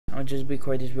I'll just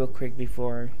record this real quick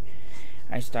before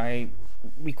I start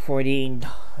recording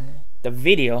the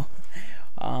video,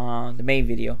 the main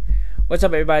video. What's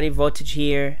up, everybody? Voltage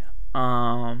here.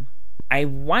 I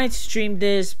wanted to stream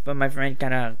this, but my friend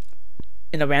kind of,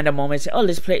 in a random moment, said, "Oh,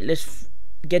 let's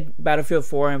get Battlefield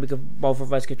 4, and both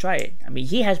of us could try it." I mean,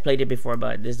 he has played it before,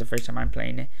 but this is the first time I'm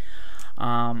playing it.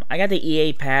 I got the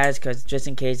EA pass because just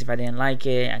in case if I didn't like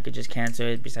it, I could just cancel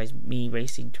it. Besides me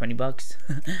wasting 20 bucks,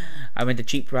 I went the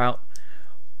cheap route.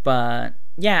 But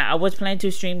yeah, I was planning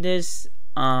to stream this,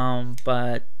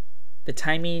 but the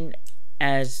timing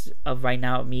as of right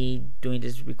now, me doing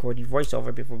this recording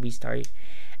voiceover before we start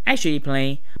actually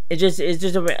playing, it's just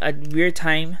a weird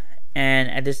time. And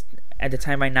at the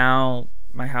time right now,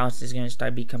 my house is gonna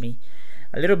start becoming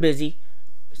a little busy,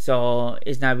 so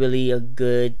it's not really a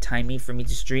good timing for me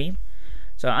to stream.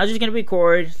 So I'm just gonna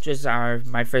record just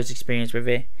my first experience with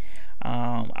it.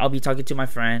 I'll be talking to my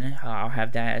friend. I'll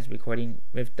have that as recording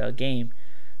with the game,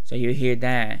 so you'll hear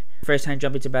that. First time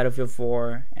jumping to Battlefield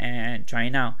 4 and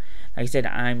trying out. Like I said,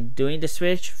 I'm doing the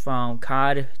switch from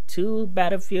COD to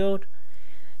Battlefield.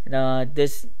 The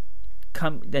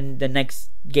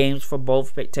next games for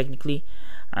both, technically,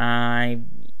 I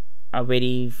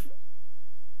already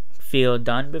feel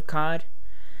done with COD.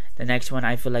 The next one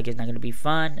I feel like it's not gonna be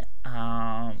fun.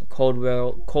 Cold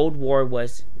War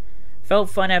felt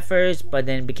fun at first, but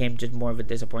then became just more of a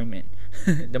disappointment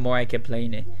the more I kept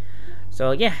playing it.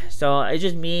 So yeah, so it's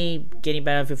just me getting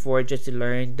Battlefield 4 just to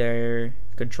learn their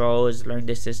controls, learn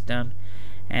the system,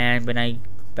 and when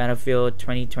Battlefield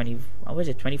 2020, what was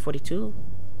it, 2042?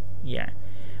 Yeah,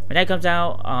 when that comes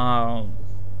out,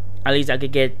 at least I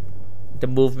could get the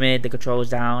movement, the controls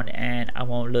down, and I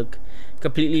won't look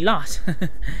completely lost.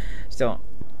 So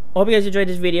hope you guys enjoyed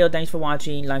this video. Thanks for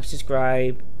watching. Like,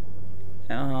 subscribe,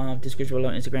 description below,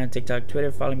 Instagram, TikTok,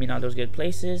 Twitter. Follow me in all those good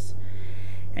places.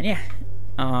 And yeah,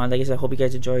 like I said, I hope you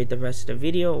guys enjoyed the rest of the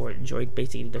video, or enjoyed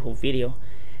basically the whole video,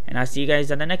 and I'll see you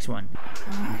guys on the next one.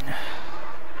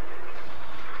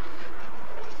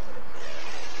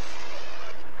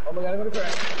 Oh my god, I'm gonna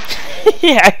crash.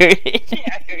 Yeah, I heard it.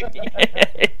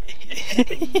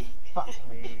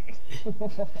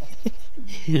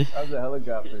 How's the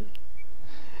helicopter?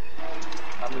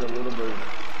 I'm in a little bird.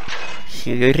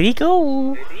 Here we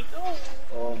go.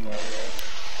 Oh my god.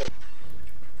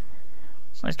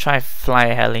 Let's try fly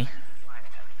a heli.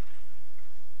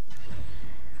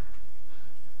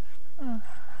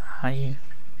 How you?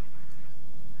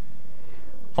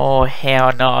 Oh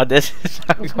hell no! This is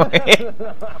not going.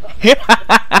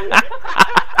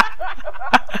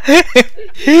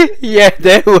 Yeah,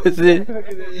 that was it.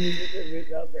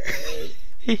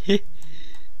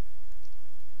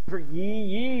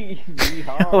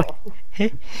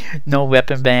 No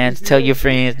weapon bans. Tell your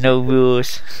friends. No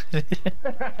rules.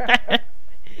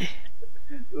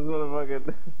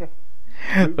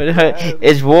 But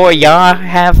it's war, y'all.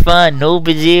 Have fun. No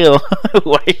Brazil.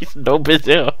 Wait, no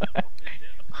Brazil.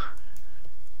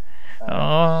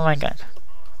 Oh my god.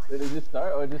 Did it just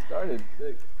start? Oh, it just started.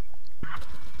 Sick.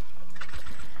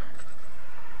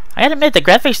 I gotta admit, the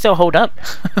graphics still hold up.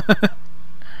 There's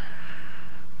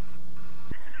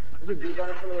a dude right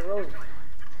in front of the road.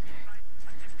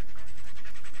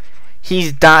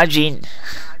 He's dodging.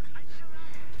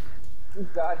 He's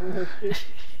dodging this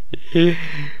shit.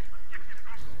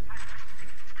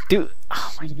 Dude,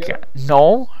 oh my god.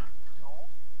 No.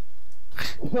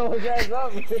 No, guys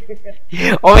up.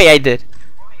 Oh wait, I did.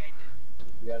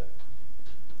 You got it.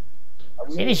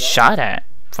 I'm getting shot at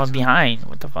from behind.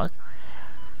 What the fuck?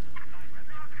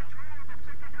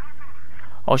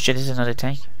 Oh shit, this is another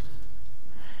tank.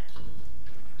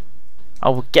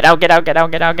 Oh, get out, get out, get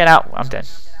out, get out, get out. I'm dead.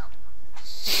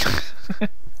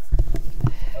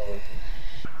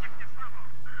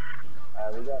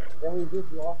 Then we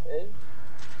just lost Ed.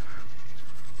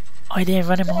 Oh, I didn't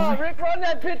run him over. Rick, run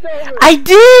that pitch over. I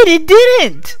did! It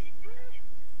didn't!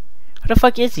 Where the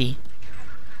fuck is he?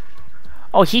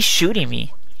 Oh, he's shooting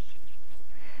me.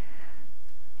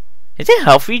 Is it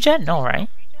health regen? No, right?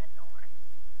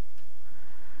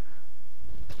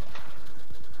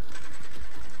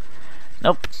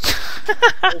 Nope.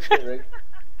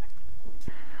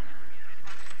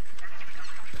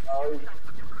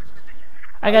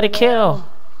 I got a kill.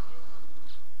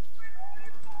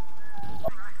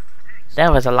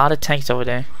 That was a lot of tanks over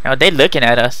there. Oh, they looking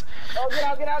at us. Oh, get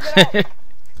out, get out, get out.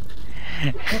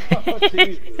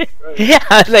 Yeah,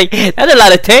 I was like, that's a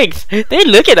lot of tanks. They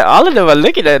looking at, all of them are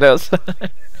looking at us.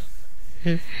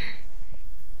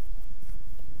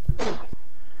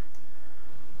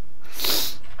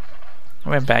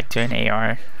 Went back to an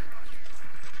AR.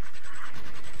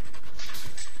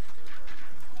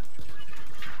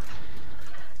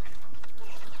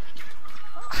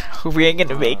 We ain't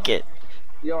gonna make it.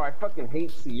 Yo, I fucking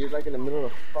hate C. You're like in the middle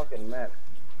of the fucking map.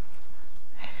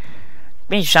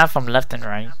 Being shot from left and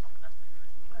right.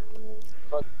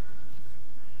 Fuck.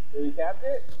 Did you cap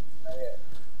it? Not yet.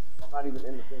 I'm not even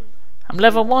in the thing. I'm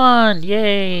level 1,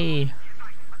 yay!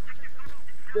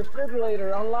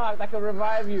 Defibrillator unlocked. I can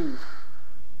revive you.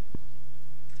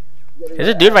 There's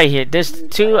a dude right here. There's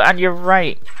 2 on your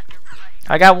right.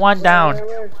 I got 1 down.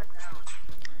 Wait.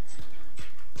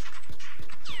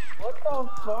 What the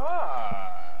fuck?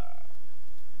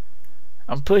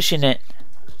 I'm pushing it.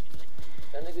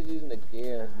 That nigga's using the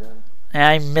gas gun. And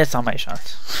I miss all my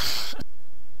shots.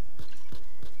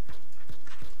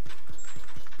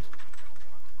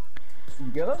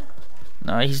 You get him?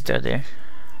 No, he's still there.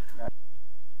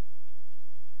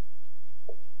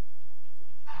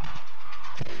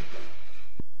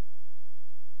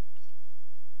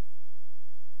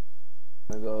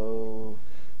 I'm gonna go.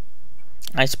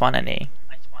 I spawn an A.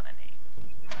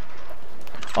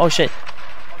 Oh shit.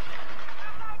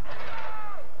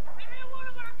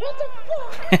 What the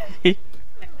fuck?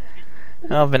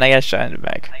 Oh, but I got shot in the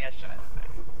back.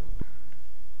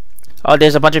 Oh,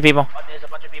 there's a bunch of people.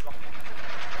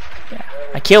 Yeah.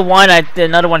 I killed one,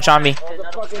 another one shot me. What the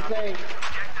fucking thing?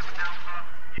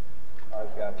 Oh,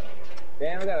 got it.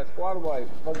 Damn, I got a squad wipe.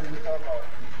 What are you talking about?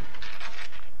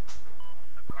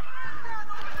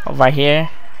 Over here.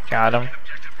 Got him.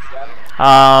 Got it?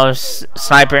 Oh,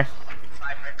 sniper.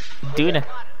 Dude.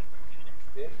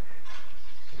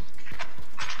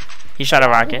 He shot a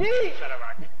rocket.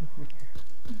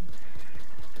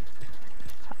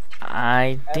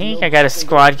 I think I got a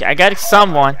squad. I got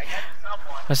someone.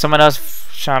 But someone else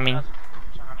shot me.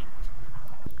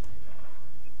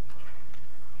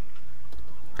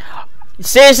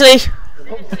 Seriously?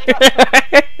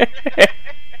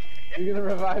 You're gonna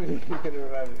revive me. You're gonna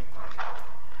revive me.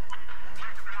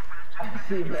 I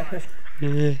see that.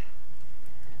 Yeah.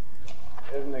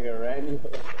 This nigga ran you.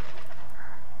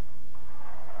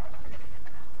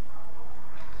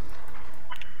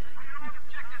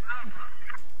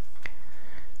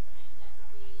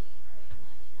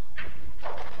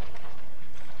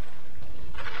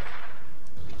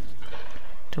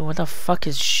 Dude, what the fuck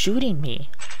is shooting me?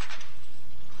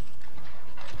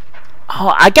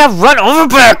 Oh, I got run over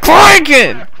by a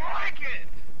Kraken!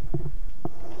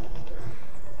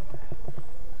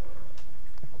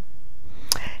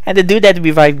 And the dude that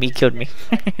revived me killed me.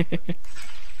 And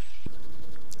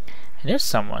there's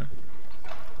someone.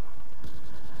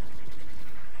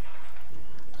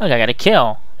 Look, I got a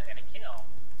kill.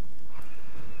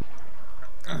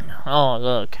 Oh,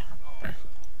 look.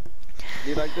 Do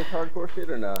you like this hardcore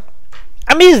shit or not?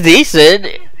 I mean, it's decent.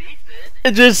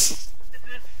 It just...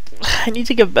 I need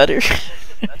to get better.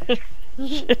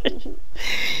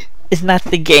 It's not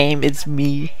the game, it's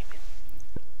me.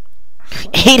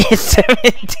 8 and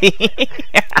 17.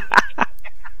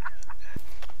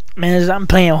 Man, I'm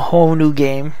playing a whole new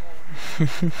game.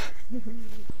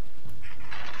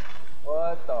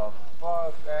 What the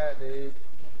fuck, that dude?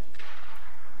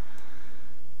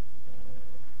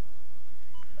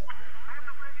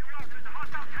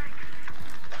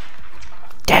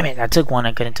 Damn it, I took one,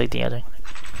 I couldn't take the other.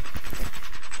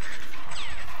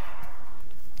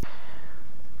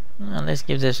 Well, let's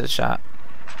give this a shot.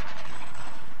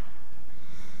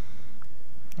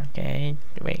 Okay,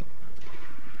 wait.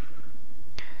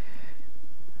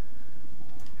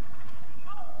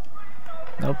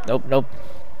 Nope, nope, nope.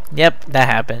 Yep, that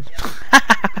happened.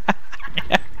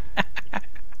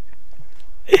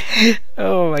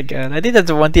 Oh my god, I think that's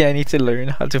the one thing I need to learn,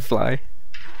 how to fly.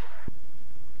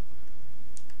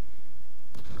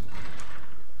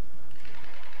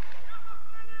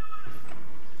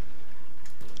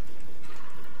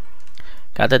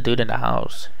 Got that dude in the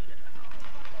house.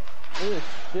 There's a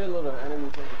shitload of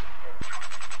enemies in this.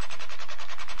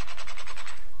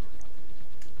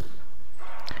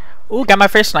 Ooh, got my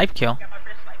first snipe kill.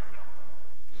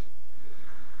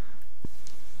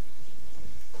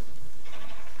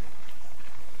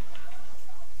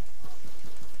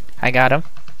 I got him.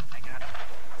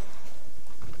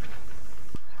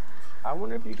 I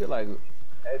wonder if you could like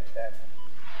edge that.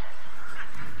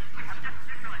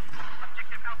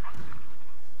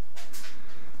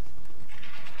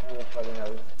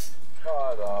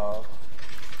 Fuck off.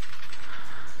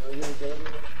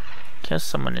 Kill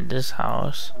someone in this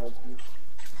house.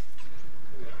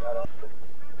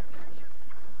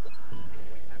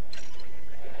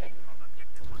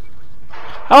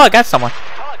 Oh, I got someone.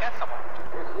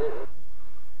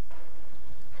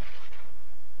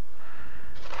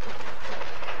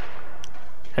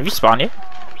 Have you spawned yet?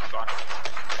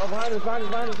 Oh, behind us, behind us,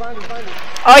 behind us, behind us, behind us.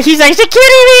 Oh, he's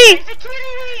executing me!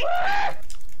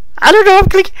 I don't know. I'm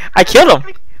clicking. I killed him.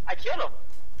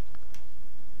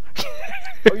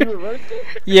 Oh, you reversed it?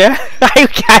 Yeah. I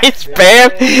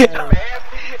spam.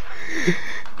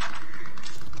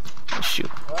 Shoot.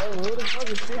 Who the fuck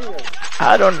is shooting us?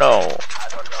 I don't know. Oh,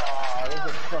 there's a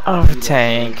fucking Oh, beat up.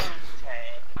 tank.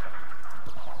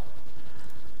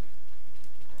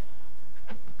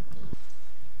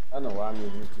 I don't know why I'm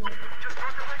using this.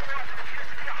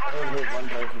 I don't hit one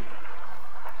person.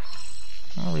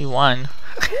 Oh, we won.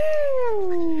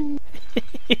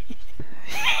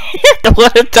 Don't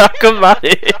want to talk about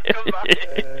it.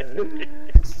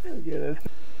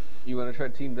 You want to try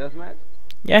team deathmatch?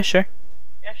 Yeah, sure.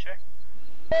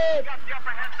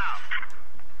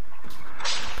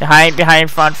 Behind,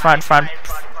 front. Behind.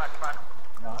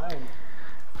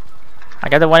 I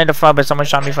got the one in the front, but someone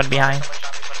shot me from behind.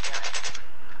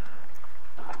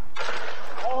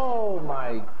 Oh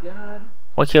my god.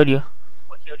 What killed you?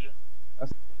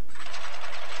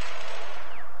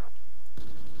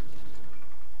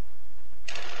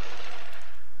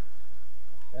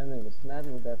 That nigga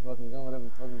snapping with that fucking gun, whatever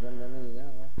fucking gun that nigga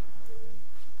got, man.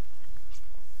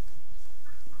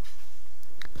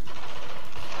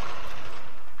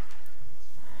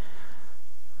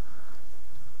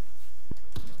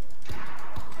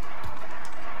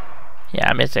 Yeah,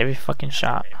 I missed every fucking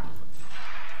shot.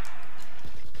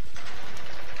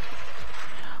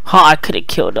 Huh, I could have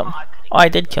killed him. Oh, I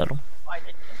did kill him.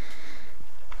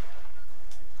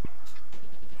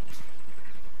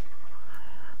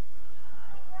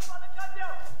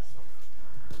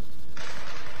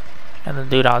 And the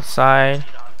dude outside.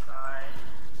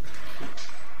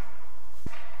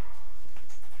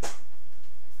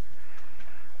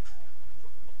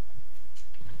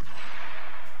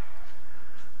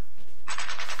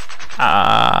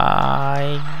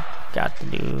 I got the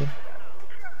dude.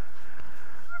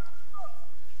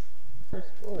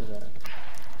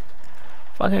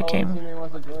 Fuck, I came.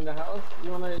 Wants to join the house?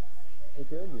 You wanna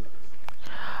kill you?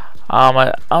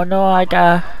 Oh no, I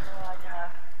got.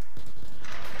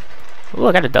 Ooh,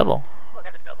 I got a double.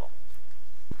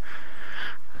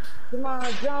 Come on,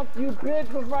 jump, you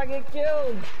bitch, before I get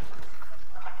killed!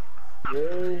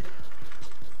 Really?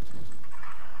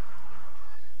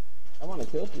 I wanna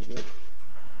kill you, bitch.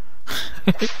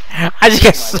 I just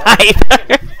got sniped.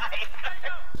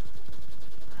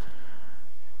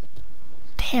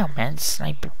 Damn, man,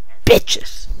 sniper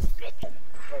bitches.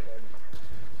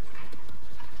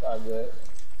 All good.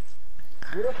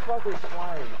 Who the fuck is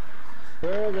flying?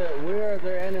 Where are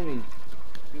their enemies?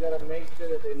 You gotta make sure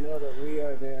that they know that we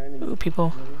are their enemies. Ooh,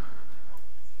 people.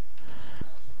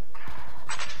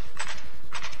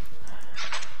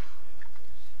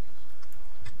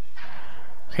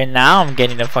 Okay, now I'm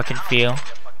getting the fucking feel.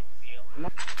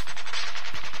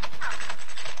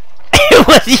 It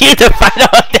was you to find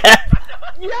out that.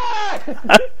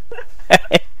 Yeah!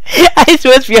 I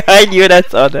was behind you and I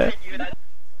saw that.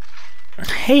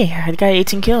 Hey, I got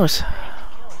 18 kills.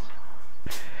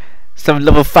 Some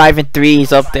level 5 and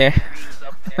 3s up there.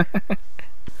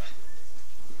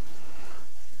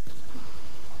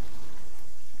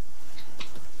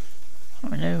 Oh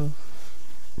no.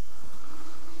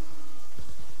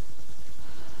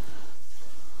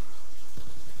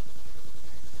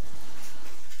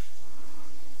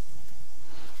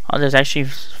 Oh, there's actually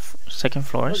second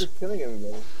floors. Who's killing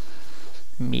everybody?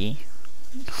 Me.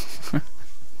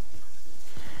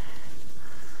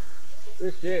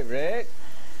 Good shit, Rick.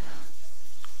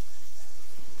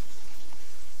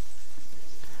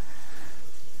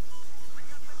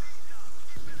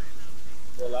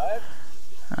 You alive?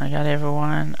 I got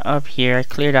everyone up here. I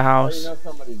cleared the Oh, house. you know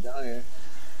somebody's down here.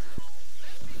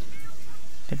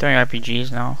 They're throwing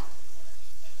RPGs now.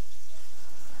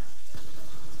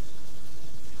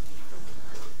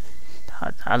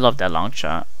 I love that long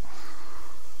shot.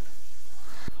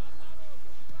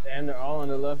 Damn, they're all on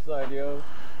the left side, yo.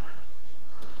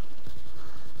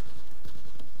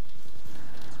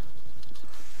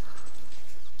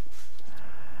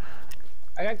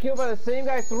 I got killed by the same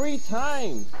guy 3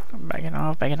 times. I'm backing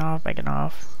off.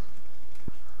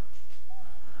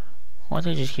 Why do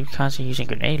they just keep constantly using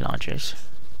grenade launchers?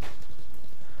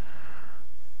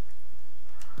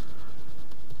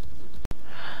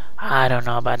 I don't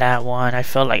know about that one. I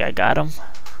felt like I got him.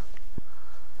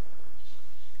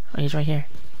 Oh, he's right here.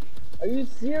 Are you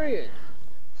serious?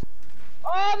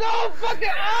 Oh no, fucking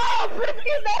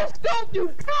freaking no scope,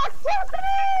 you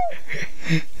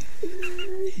cocksucker!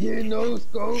 You no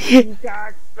scope, you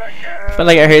cocksucker! I felt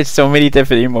like I heard so many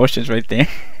different emotions right there.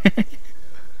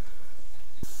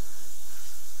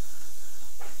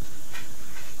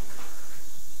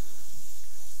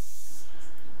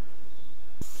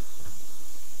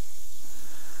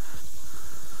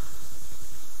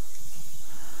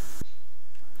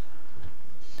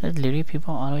 There's literally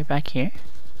people all the way back here.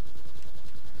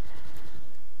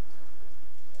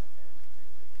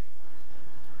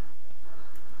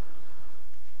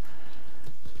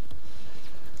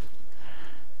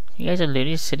 You guys are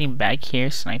literally sitting back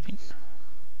here sniping.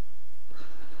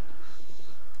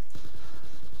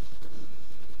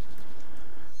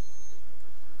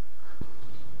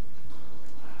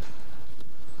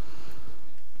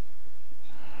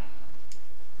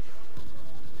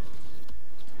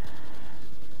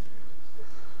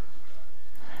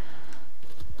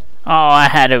 Oh, I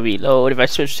had to reload if I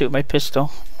switched to my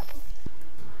pistol.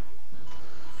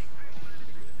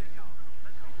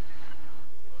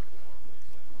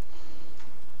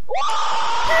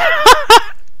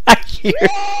 I hear.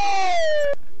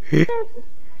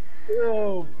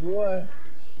 Oh boy.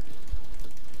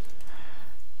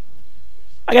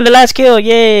 I got the last kill,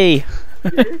 yay!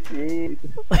 Yay!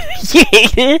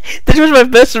 This was my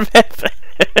best map.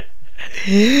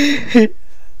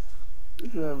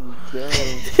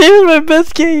 This was my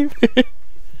best game.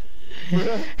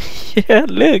 Yeah,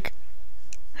 look.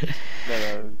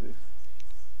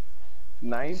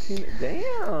 19.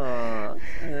 Damn.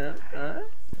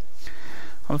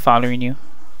 I'm following you.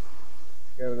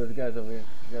 Yeah, there's guys over here.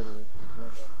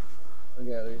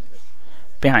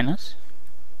 Behind us.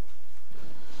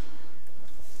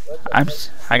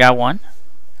 I got one.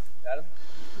 Got him?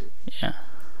 Yeah.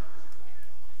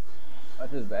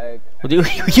 That's his bag. Dude,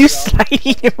 you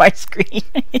sliding in my screen.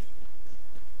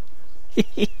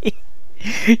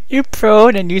 You're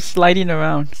prone and you sliding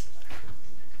around.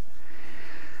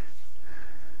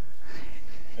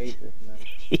 I hate this,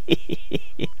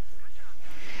 man.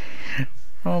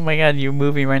 Oh my god, you're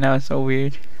moving right now. It's so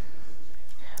weird.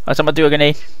 Oh, someone threw a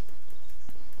grenade.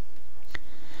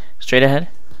 Straight ahead.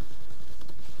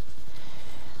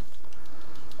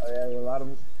 Oh yeah, there's a lot of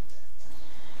them.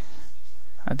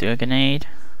 I threw a grenade.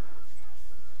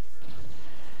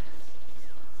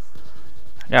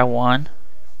 I got one.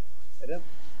 Hit him.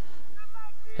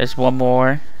 There's one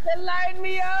more. They lined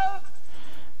me up.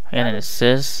 I got an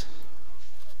assist.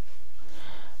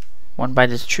 One by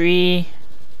this tree.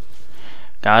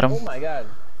 Got him. Oh my god.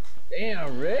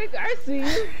 Damn, Rick, I see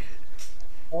you.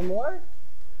 One more?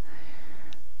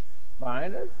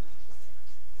 Behind us?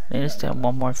 I think there's still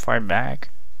one more far back.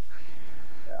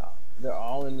 Yeah, they're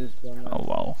all in this one. Oh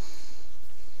wow.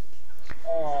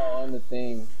 Oh, on the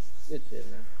thing. Good shit,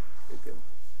 man. Good.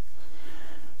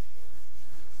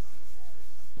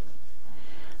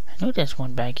 I know there's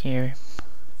one back here.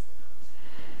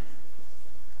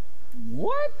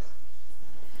 What?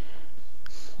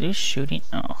 Who's shooting?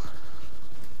 Oh.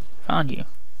 Found you.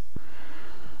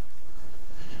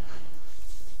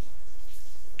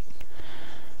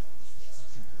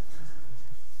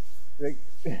 Rick,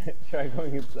 try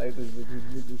going inside this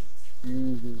bitch.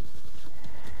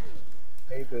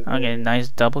 Hate this. Okay, nice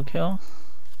double kill.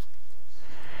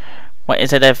 What,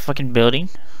 is it that fucking building?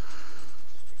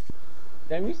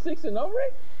 Damn, you 6-0,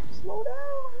 Rick? Slow down,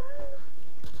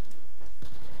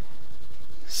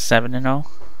 man. 7-0.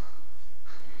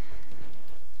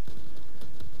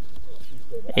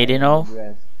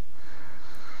 8-0.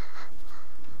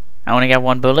 I only got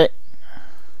one bullet.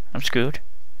 I'm screwed.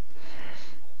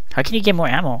 How can you get more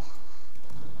ammo?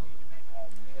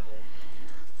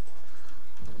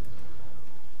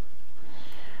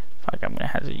 Fuck, I'm gonna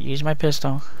have to use my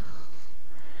pistol.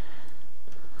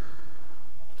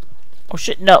 Oh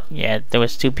shit, no! Yeah, there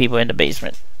was 2 people in the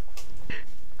basement.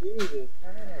 Jesus,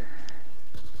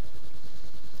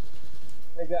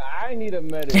 nigga, I need a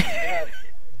medic. I got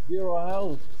 0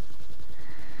 health.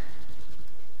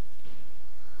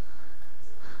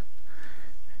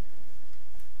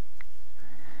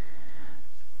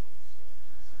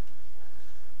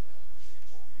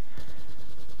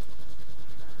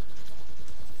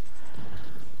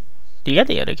 Do you get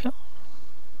the other kill?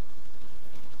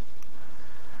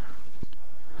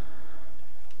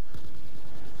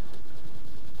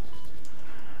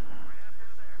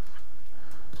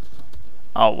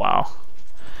 Oh wow.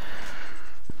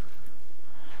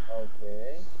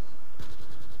 Okay.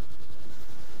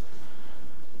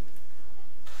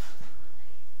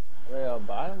 Are they on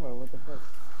bottom or what the fuck?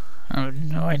 I have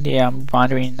no idea. I'm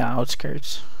wandering the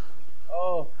outskirts.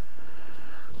 Oh.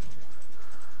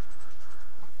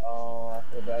 Oh, I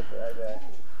feel bad for that guy.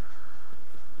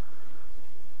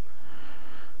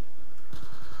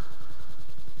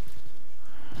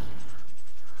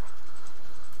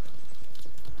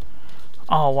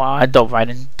 Oh wow, I dove right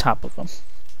in top of them.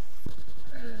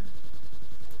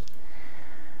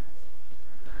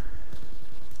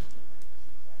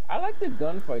 I like the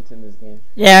gunfights in this game.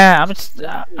 Yeah,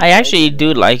 I actually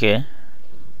do like it.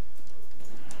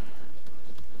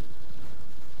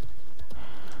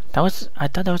 I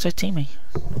thought that was our teammate.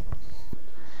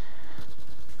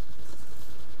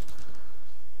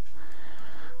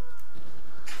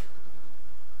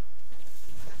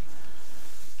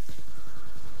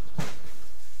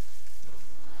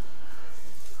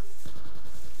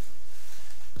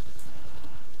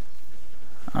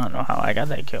 I don't know how I got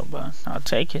that kill, but I'll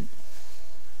take it.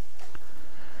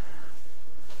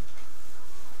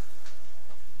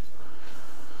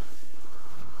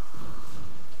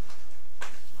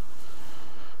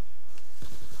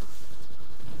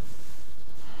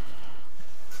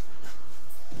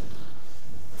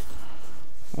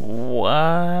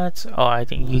 What? Oh, I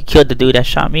think you killed the dude that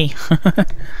shot me.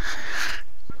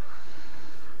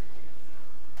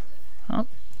 Oh.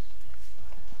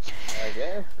 I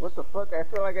guess. What the fuck? I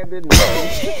feel like I didn't know.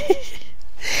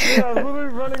 Yeah, I was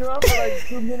literally running around for like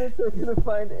 2 minutes. I couldn't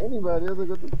find anybody. I was like,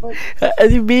 what the fuck? I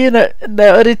think me and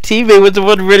the other teammate was the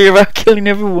one running around killing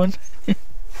everyone.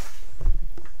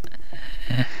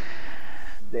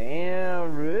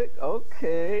 Damn, Rick.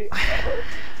 Okay.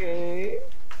 Okay.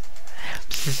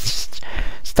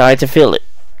 Starting to feel it.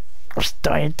 I'm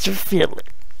starting to feel it.